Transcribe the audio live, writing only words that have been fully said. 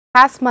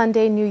Past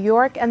Monday, New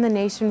York and the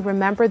nation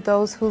remembered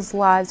those whose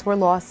lives were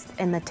lost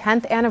in the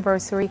 10th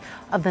anniversary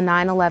of the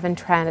 9/11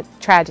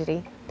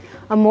 tragedy.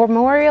 A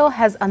memorial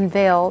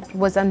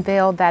was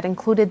unveiled that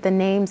included the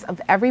names of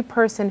every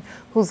person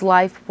whose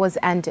life was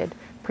ended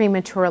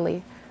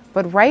prematurely.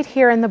 But right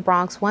here in the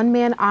Bronx, one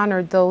man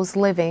honored those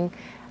living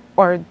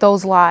or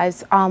those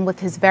lives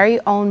with his very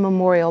own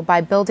memorial by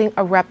building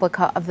a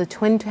replica of the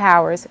Twin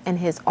Towers in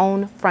his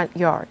own front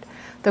yard.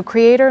 The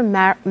creator,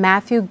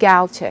 Matthew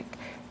Galcik,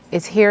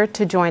 is here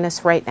to join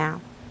us right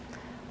now.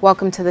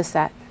 Welcome to the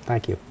set.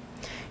 Thank you.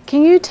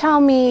 Can you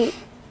tell me,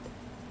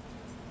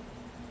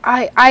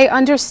 I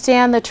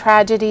understand the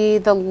tragedy,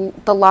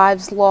 the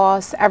lives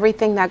lost,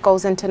 everything that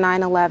goes into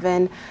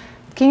 9/11.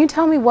 Can you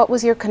tell me what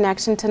was your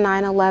connection to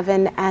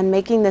 9/11 and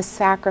making this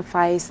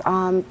sacrifice?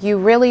 You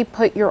really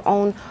put your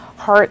own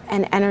heart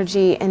and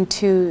energy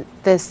into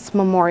this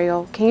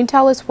memorial. Can you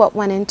tell us what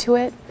went into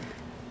it?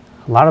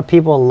 A lot of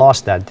people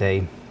lost that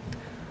day.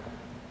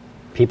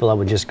 People that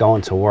were just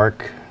going to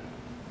work,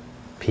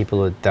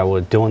 people that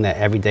were doing their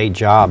everyday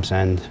jobs,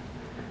 and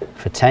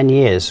for 10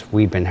 years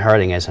we've been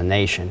hurting as a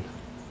nation.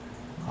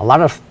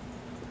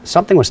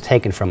 Something was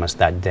taken from us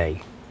that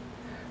day,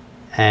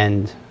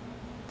 and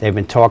they've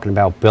been talking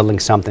about building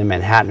something in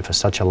Manhattan for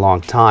such a long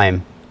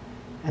time,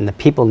 and the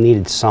people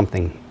needed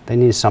something. They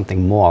needed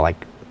something more,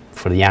 like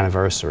for the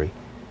anniversary.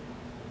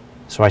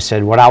 So I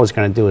said what I was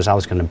going to do is I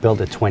was going to build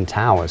the Twin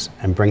Towers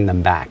and bring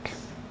them back.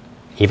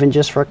 Even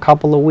just for a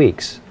couple of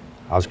weeks,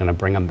 I was going to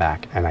bring them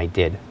back, and I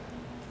did.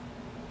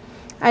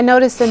 I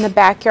noticed in the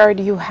backyard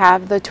you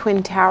have the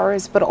Twin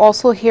Towers, but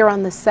also here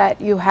on the set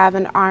you have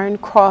an iron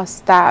cross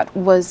that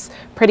was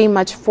pretty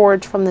much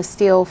forged from the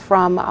steel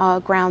from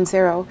Ground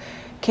Zero.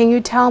 Can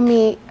you tell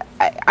me,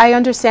 I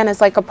understand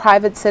as like a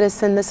private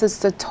citizen, this is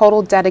the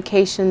total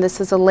dedication, this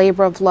is a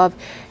labor of love.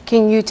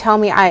 Can you tell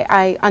me,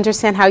 I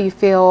understand how you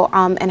feel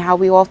and how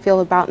we all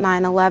feel about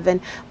 9/11,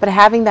 but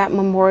having that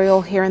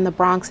memorial here in the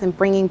Bronx and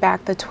bringing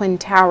back the Twin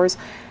Towers,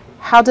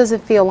 how does it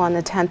feel on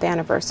the 10th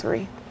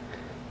anniversary?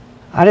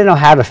 I didn't know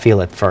how to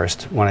feel at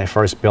first when I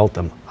first built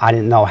them. I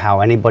didn't know how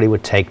anybody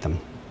would take them.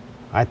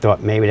 I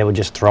thought maybe they would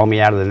just throw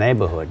me out of the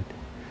neighborhood.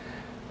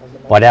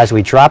 But as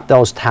we dropped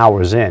those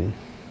towers in,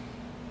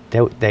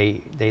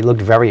 they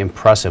looked very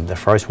impressive. The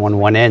first one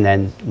went in,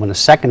 and when the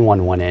second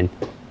one went in,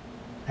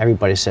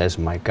 everybody says,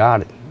 my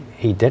God,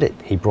 he did it.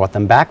 He brought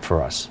them back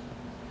for us.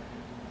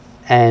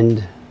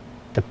 And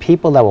the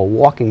people that were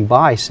walking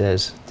by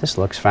says, this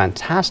looks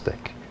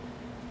fantastic.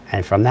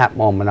 And from that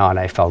moment on,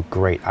 I felt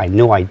great. I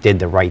knew I did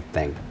the right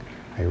thing.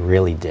 I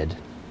really did.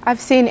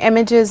 I've seen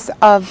images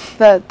of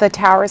the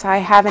towers. I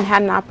haven't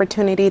had an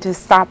opportunity to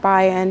stop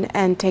by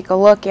and take a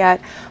look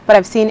yet, but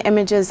I've seen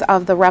images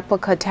of the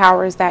replica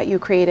towers that you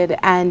created,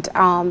 and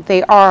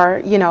they are,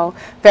 you know,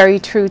 very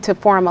true to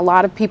form. A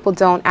lot of people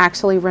don't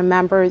actually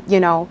remember, you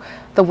know,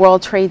 the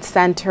World Trade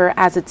Center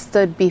as it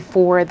stood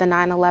before the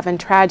 9/11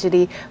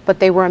 tragedy, but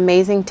they were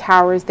amazing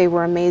towers, they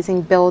were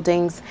amazing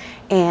buildings,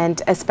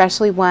 and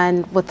especially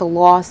when with the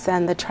loss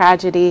and the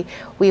tragedy,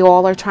 we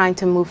all are trying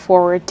to move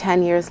forward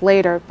 10 years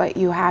later, but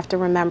you have to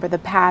remember the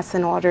past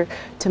in order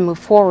to move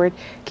forward.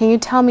 Can you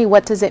tell me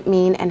what does it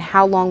mean and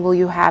how long will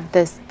you have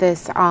this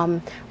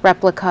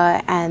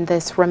replica and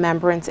this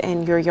remembrance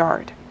in your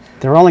yard?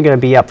 They're only going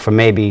to be up for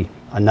maybe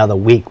another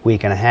week,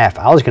 week and a half.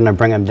 I was going to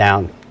bring them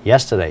down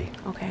yesterday.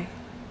 Okay.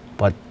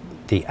 But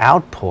the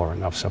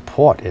outpouring of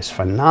support is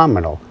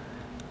phenomenal.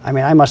 I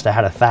mean, I must have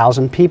had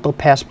 1,000 people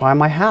pass by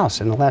my house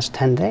in the last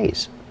 10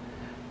 days.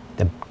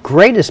 The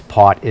greatest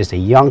part is the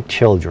young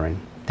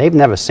children. They've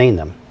never seen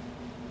them.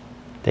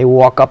 They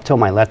walk up to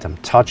them, I let them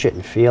touch it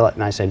and feel it,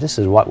 and I say, this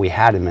is what we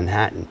had in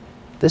Manhattan.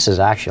 This is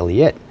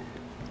actually it.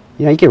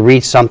 You know, you could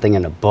read something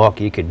in a book,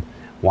 you could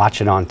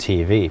watch it on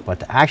TV, but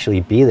to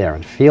actually be there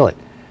and feel it.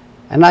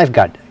 And I've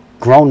got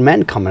grown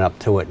men coming up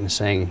to it and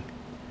saying,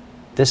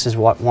 this is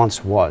what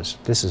once was.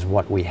 This is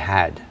what we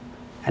had.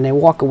 And they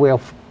walk away.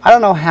 I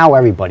don't know how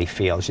everybody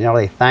feels. You know,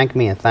 they thank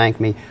me and thank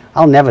me.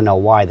 I'll never know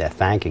why they're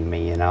thanking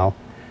me, you know.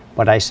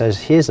 But I says,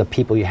 here's the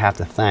people you have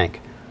to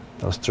thank.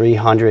 Those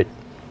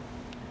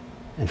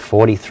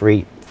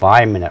 343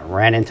 firemen that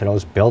ran into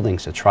those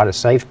buildings to try to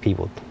save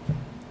people.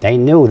 They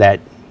knew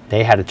that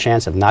they had a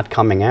chance of not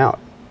coming out.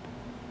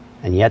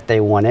 And yet they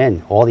went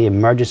in. All the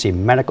emergency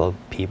medical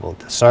people,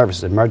 the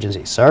services,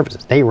 emergency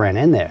services, they ran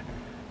in there.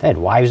 They had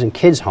wives and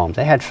kids home.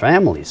 They had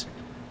families.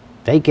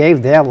 They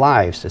gave their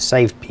lives to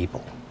save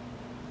people.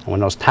 And when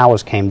those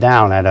towers came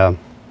down, that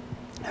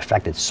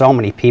affected so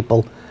many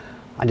people.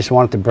 I just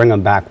wanted to bring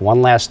them back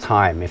one last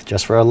time, if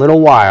just for a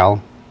little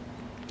while,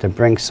 to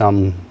bring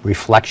some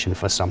reflection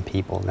for some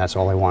people. And that's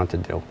all I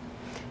wanted to do.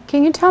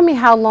 Can you tell me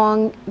how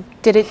long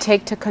did it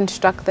take to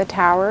construct the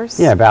towers?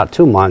 Yeah, about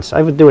 2 months.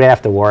 I would do it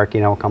after work, you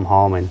know, come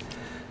home and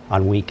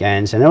on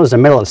weekends. And it was the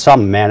middle of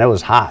summer, man. It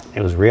was hot.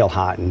 It was real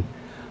hot. And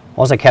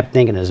all I kept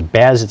thinking, as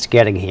bad as it's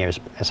getting here,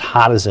 as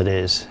hot as it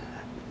is,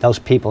 those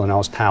people in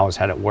those towers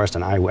had it worse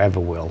than I ever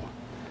will.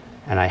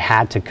 And I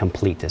had to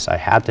complete this. I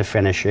had to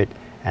finish it,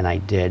 and I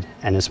did.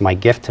 And it's my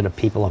gift to the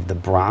people of the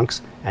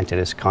Bronx and to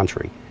this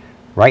country.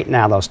 Right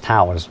now, those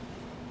towers,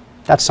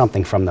 that's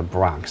something from the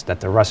Bronx that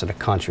the rest of the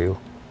country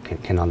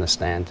can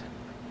understand.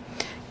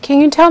 Can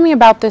you tell me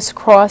about this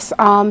cross?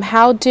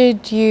 How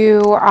did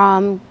you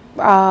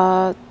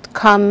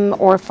come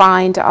or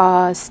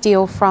find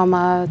steel from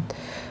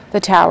the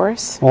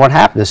towers? Well, what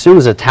happened, as soon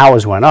as the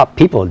towers went up,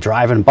 people were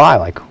driving by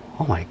like,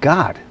 oh my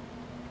God,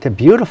 they're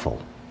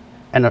beautiful.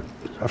 And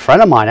a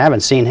friend of mine, I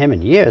haven't seen him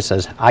in years,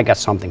 says, I got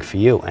something for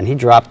you. And he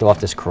dropped off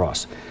this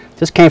cross.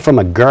 This came from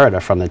a girder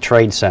from the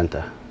Trade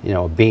Center, you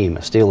know, a beam,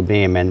 a steel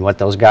beam. And what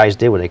those guys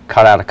did was they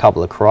cut out a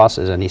couple of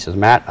crosses, and he says,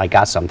 Matt, I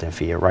got something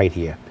for you right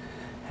here.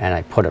 And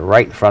I put it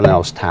right in front of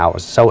those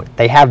towers. So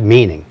they have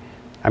meaning.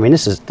 I mean,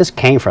 this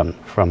came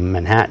from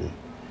Manhattan.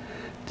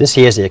 This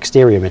here's the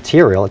exterior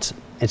material.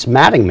 It's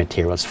matting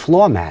material. It's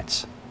floor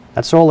mats.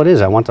 That's all it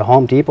is. I went to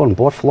Home Depot and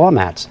bought floor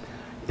mats,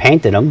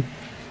 painted them,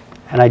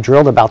 and I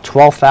drilled about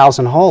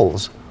 12,000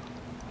 holes.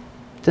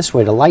 This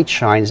way the light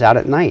shines out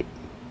at night.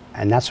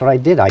 And that's what I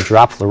did. I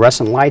dropped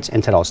fluorescent lights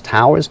into those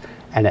towers,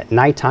 and at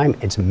nighttime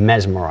it's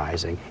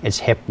mesmerizing. It's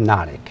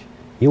hypnotic.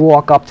 You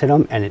walk up to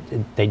them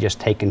and they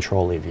just take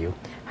control of you.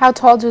 How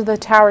tall do the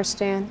towers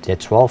stand? They're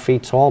 12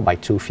 feet tall by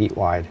 2 feet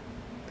wide.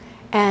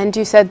 And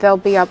you said they'll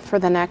be up for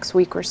the next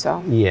week or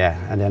so. Yeah,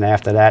 and then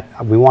after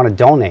that, we want to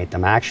donate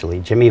them actually.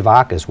 Jimmy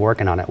Vaca's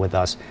working on it with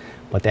us,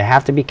 but they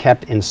have to be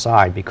kept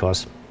inside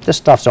because this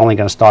stuff's only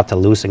going to start to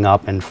loosen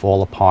up and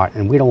fall apart,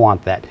 and we don't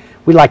want that.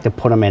 We like to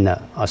put them in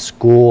a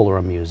school or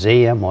a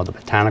museum or the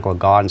botanical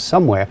garden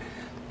somewhere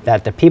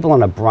that the people in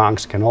the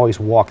Bronx can always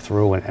walk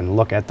through and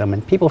look at them,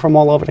 and people from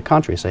all over the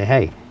country say,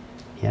 hey,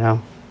 you know,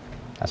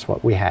 that's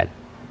what we had.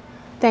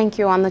 Thank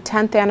you. On the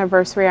 10th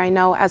anniversary, I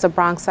know as a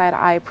Bronxite,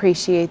 I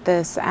appreciate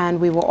this,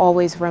 and we will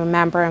always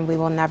remember and we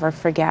will never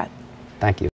forget. Thank you.